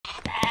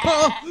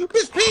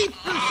Miss Pete!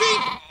 Miss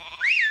Pete!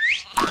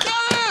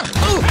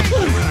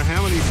 No matter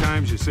how many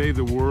times you save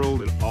the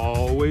world, it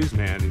always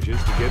manages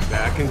to get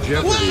back in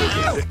jeopardy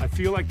again. I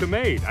feel like the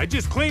maid. I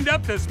just cleaned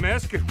up this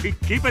mess. Could we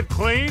keep it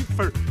clean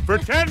for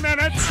 10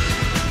 minutes?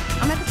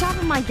 I'm at the top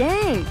of my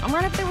game. I'm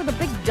right up there with the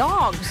big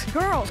dogs.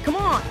 Girls, come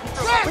on.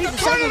 Leave the Turn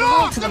second it world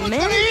off! to the Someone's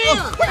men. gonna hear!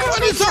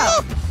 What is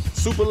up?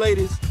 Super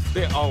ladies,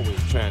 they're always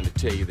trying to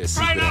tell you their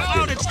secret Right out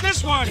loud, identity. it's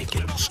this one! Get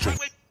them straight.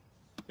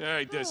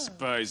 I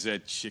despise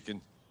that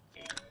chicken.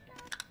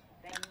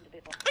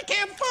 I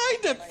can't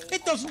find it!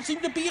 It doesn't seem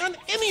to be on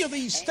any of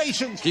these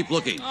stations! Keep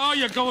looking. Oh,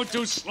 you're going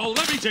too slow.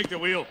 Let me take the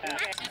wheel.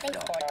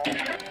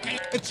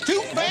 It's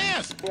too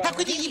fast! How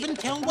could you even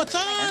tell what's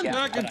on?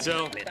 I can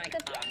tell. Back!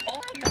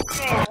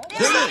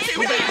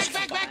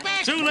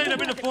 Too late,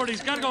 I'm in the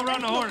 40s. Gotta go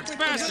around the horn. It's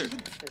faster.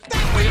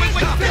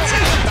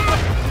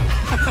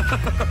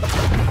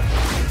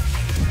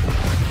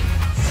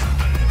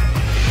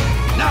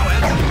 Now,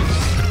 Ed.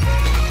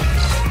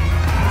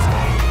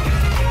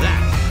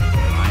 That's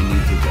where I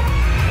need to go.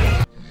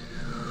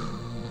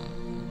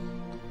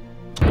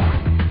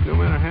 No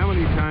matter how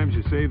many times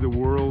you save the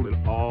world, it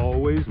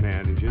always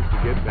manages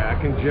to get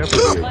back in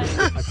jeopardy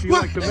again. I feel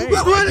like the maid.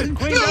 What?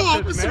 Clean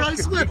up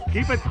this mess.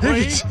 Keep it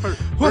clean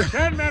for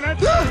 10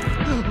 minutes.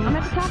 I'm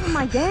at the top of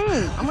my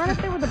game. I'm right up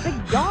there with the big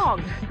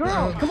dogs.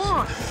 Girls, come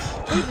on.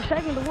 Leave the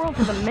second the world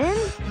to the men?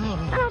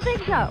 I don't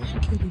think so.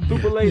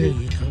 Super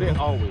ladies, they're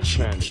always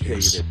trying to tell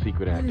you their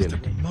secret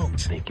identity.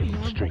 They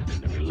can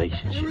strengthen the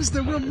relationship. Where's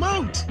the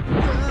remote?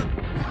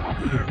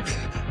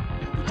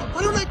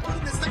 Why don't I put it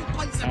in the same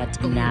place?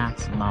 Etna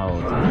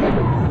mode.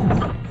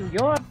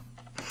 You're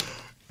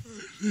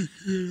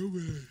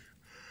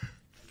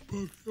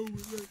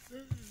Over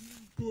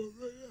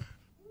there.